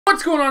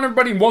What's going on,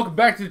 everybody, and welcome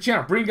back to the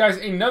channel. Bringing you guys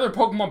another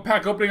Pokemon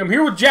pack opening. I'm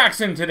here with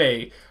Jackson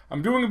today.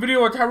 I'm doing a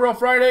video on Tyrell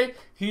Friday.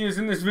 He is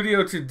in this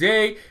video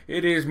today.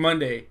 It is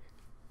Monday.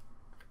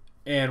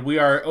 And we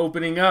are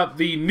opening up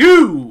the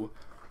new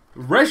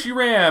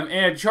Reshiram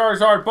and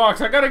Charizard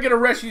box. I gotta get a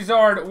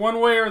Reshizard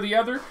one way or the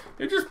other.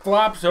 It just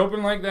flops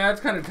open like that.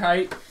 It's kind of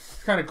tight.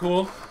 It's kind of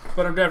cool.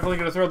 But I'm definitely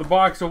gonna throw the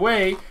box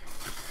away.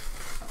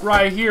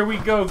 Right here we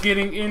go,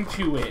 getting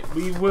into it.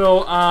 We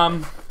will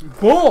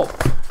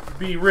both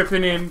be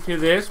ripping into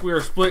this. We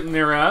are splitting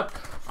her up.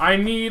 I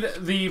need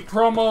the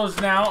promos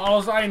now.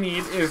 All I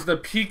need is the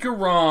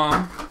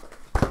Pikarom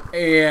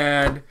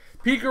and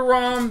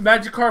Pikarom,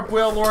 Magikarp,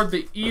 Wailord,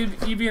 the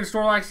Eevee and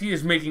Snorlax. He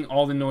is making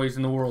all the noise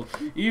in the world.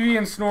 Eevee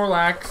and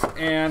Snorlax,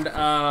 and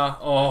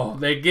oh,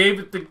 they gave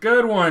it the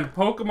good one.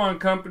 Pokemon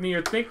Company,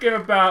 you're thinking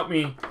about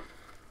me.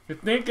 You're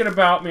thinking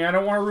about me. I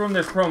don't want to ruin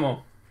this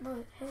promo.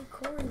 But hey,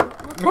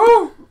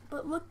 Corey,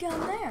 but look down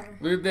there.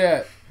 Look at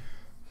that.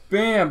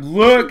 Bam,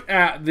 look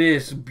at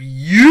this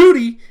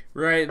beauty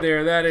right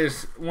there. That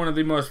is one of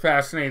the most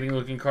fascinating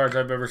looking cards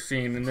I've ever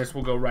seen. And this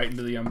will go right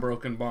into the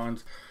Unbroken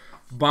Bonds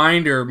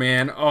binder,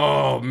 man.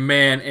 Oh,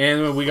 man.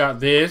 And we got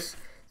this.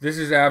 This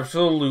is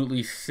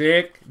absolutely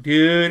sick,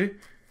 dude.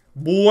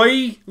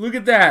 Boy, look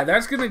at that.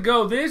 That's going to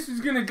go. This is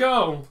going to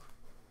go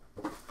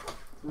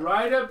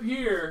right up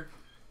here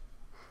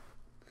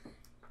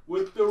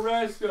with the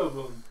rest of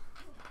them.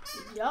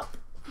 Yup.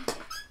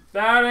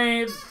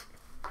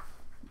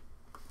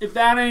 If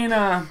that ain't,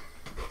 I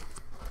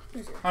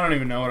don't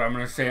even know what I'm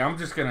going to say. I'm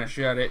just going to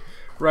shut it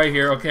right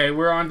here. Okay,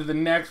 we're on to the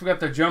next. We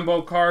got the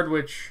Jumbo card,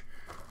 which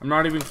I'm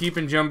not even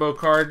keeping Jumbo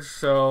cards,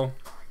 so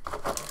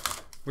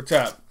what's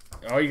up?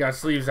 Oh, you got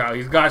sleeves out.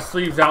 He's got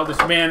sleeves out.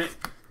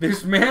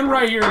 This man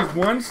right here is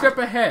one step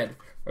ahead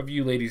of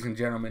you, ladies and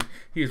gentlemen.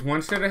 He is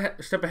one step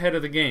ahead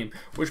of the game.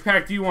 Which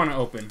pack do you want to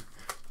open?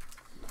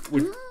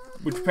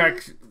 Which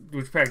pack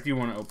do you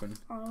want to open?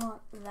 I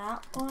want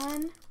that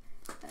one.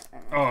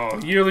 Oh,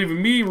 you're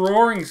leaving me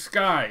Roaring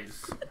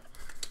Skies.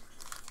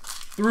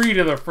 3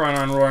 to the front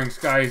on Roaring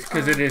Skies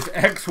because it is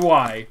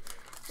XY.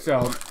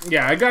 So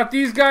yeah, I got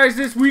these guys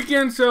this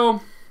weekend,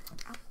 so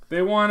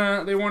they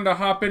wanted to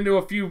hop into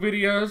a few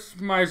videos.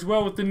 Might as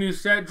well with the new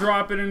set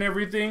dropping and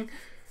everything.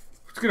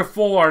 Let's get a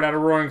full art out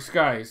of Roaring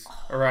Skies.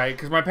 Alright,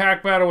 because my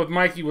pack battle with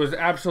Mikey was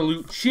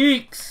absolute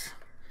cheeks.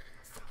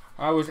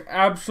 I was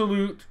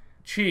absolute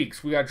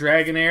cheeks. We got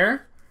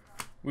Dragonair.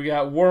 We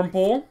got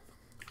Wurmple.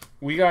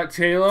 We got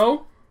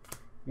Talo.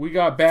 We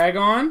got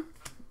Bagon.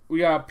 We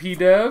got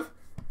Pidove.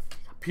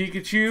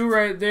 Pikachu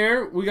right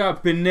there. We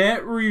got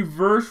Bennett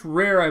Reverse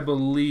Rare, I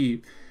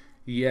believe.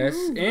 Yes.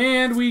 Ooh.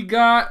 And we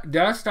got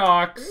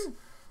Dustox.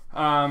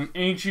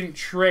 Ancient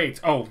Traits.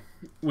 Oh,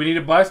 we need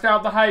to bust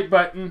out the hype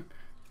button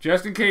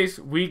just in case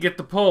we get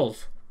the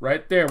pulls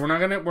right there. We're not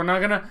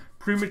gonna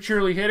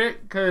prematurely hit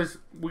it because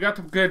we got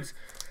the goods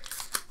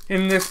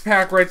in this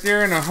pack right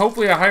there, and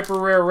hopefully a hyper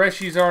rare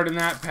Reshizard in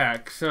that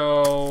pack.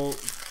 So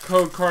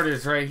code card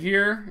is right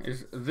here.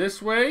 Is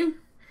this way.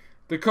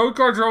 The code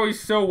cards are always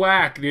so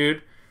whack,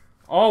 dude.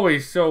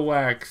 Always so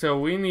whack. So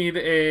we need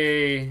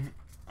a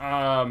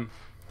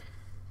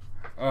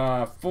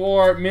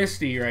for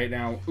Misty right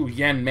now. Ooh,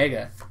 Yen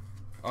Mega.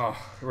 Oh,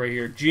 right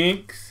here.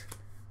 Jinx,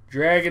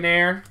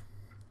 Dragonair,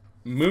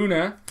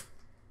 Munna,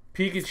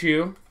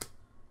 Pikachu,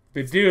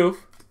 Bidoof.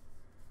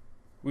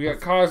 We got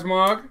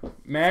Cosmog,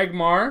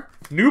 Magmar,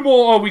 Newble.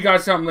 Oh, we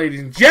got something,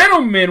 ladies and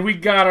gentlemen. We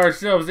got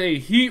ourselves a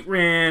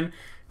Heatran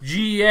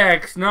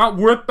GX. Not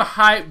worth the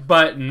hype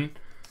button.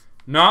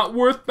 Not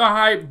worth the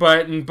hype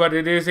button, but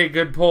it is a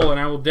good pull, and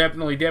I will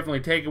definitely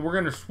take it. We're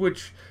going to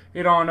switch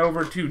it on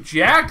over to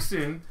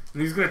Jackson,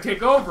 and he's going to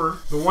take over.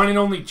 The one and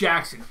only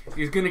Jackson.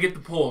 He's going to get the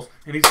pulls,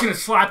 and he's going to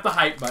slap the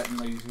hype button,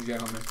 ladies and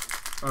gentlemen.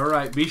 All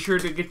right, be sure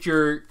to get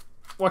your...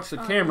 Watch the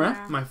camera,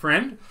 yeah, my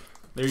friend.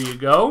 There you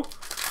go.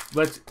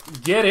 Let's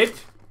get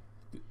it.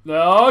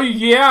 Oh,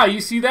 yeah.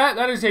 You see that?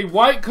 That is a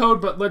white code,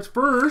 but let's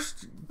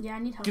first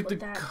get the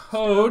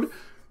code. Stuff.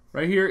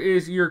 Right here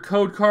is your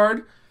code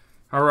card.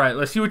 All right,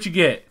 let's see what you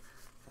get.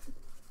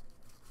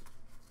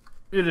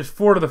 It is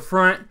 4 to the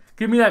front.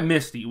 Give me that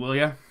Misty, will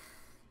ya?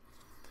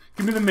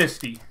 Give me the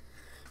Misty.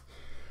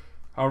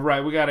 All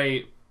right, we got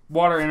a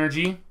Water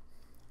Energy.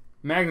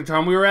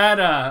 Magneton. We were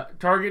at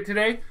Target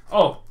today.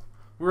 Oh,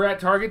 we were at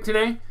Target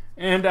today.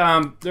 And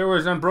there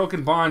was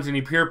Unbroken Bonds, and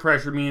he peer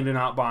pressured me into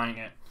not buying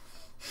it.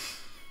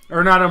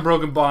 Or not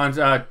Unbroken Bonds,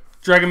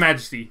 Dragon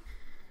Majesty.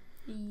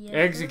 Yes.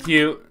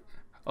 Execute,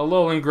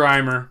 Alolan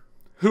Grimer,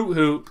 Hoot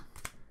Hoot,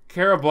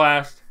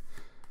 Carablast,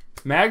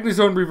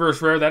 Magnezone Reverse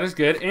Rare, that is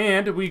good.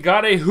 And we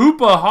got a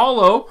Hoopa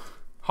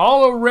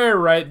Holo Rare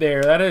right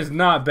there. That is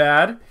not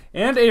bad.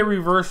 And a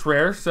Reverse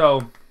Rare,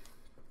 so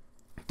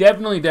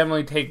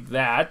definitely take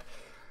that.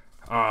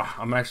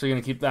 I'm actually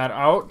going to keep that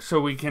out so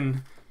we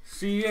can...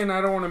 See, and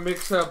I don't want to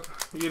mix up,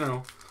 you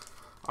know,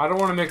 I don't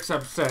want to mix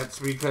up sets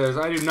because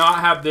I do not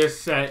have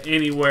this set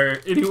anywhere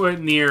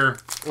near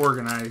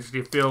organized,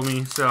 you feel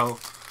me? So,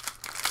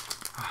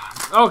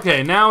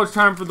 okay, now it's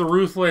time for the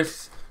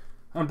Ruthless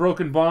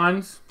Unbroken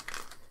Bonds.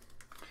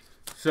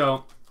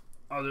 So,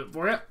 I'll do it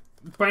for you.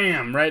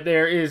 Bam! Right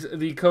there is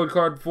the code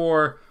card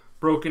for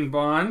Broken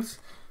Bonds.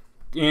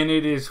 And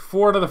it is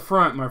 4 to the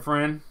front, my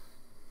friend.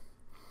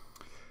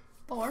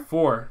 4?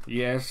 4.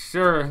 Yes,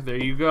 sir. There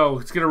you go.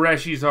 Let's get a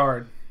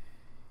Reshiram.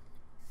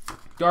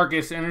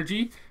 Darkest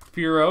Energy,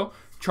 Fearow,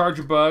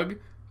 Chargebug,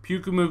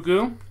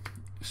 Pukumuku,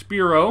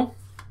 Spearow,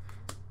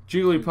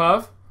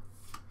 Jigglypuff,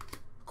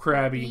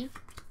 Krabby,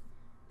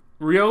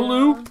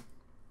 Riolu,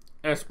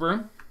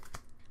 Esper,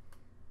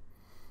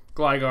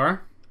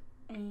 Gligar,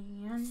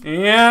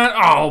 and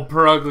oh,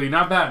 Purugly.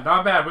 Not bad,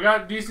 not bad. We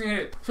got a decent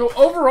hit. So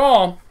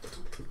overall,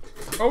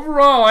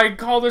 I'd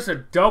call this a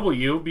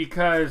W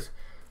because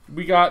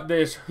we got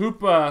this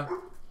Hoopa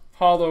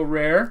Holo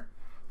Rare,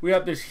 we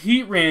got this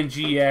Heatran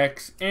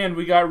GX, and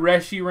we got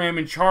Reshiram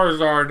and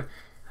Charizard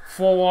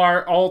full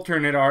art,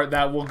 alternate art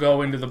that will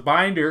go into the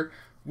binder,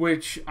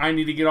 which I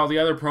need to get all the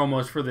other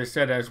promos for this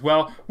set as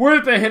well. We're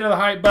at the hit of the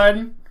hype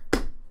button. I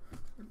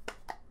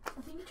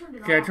think you turned it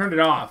off. Okay, I turned it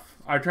off.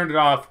 I turned it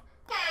off.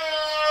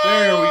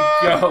 There we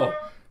go.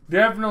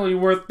 Definitely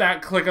worth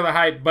that click of the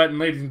hype button,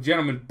 ladies and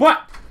gentlemen.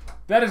 But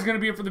that is going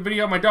to be it for the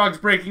video. My dog's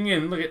breaking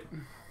in. Look at.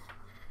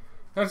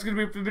 That's going to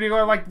be it for the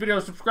video. Like the video,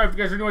 subscribe if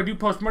you guys are new. I do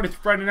post Monday through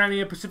Friday, 9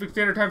 a.m. Pacific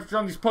Standard Time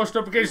on these post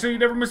notifications so you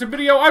never miss a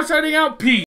video. I'm signing out. Peace.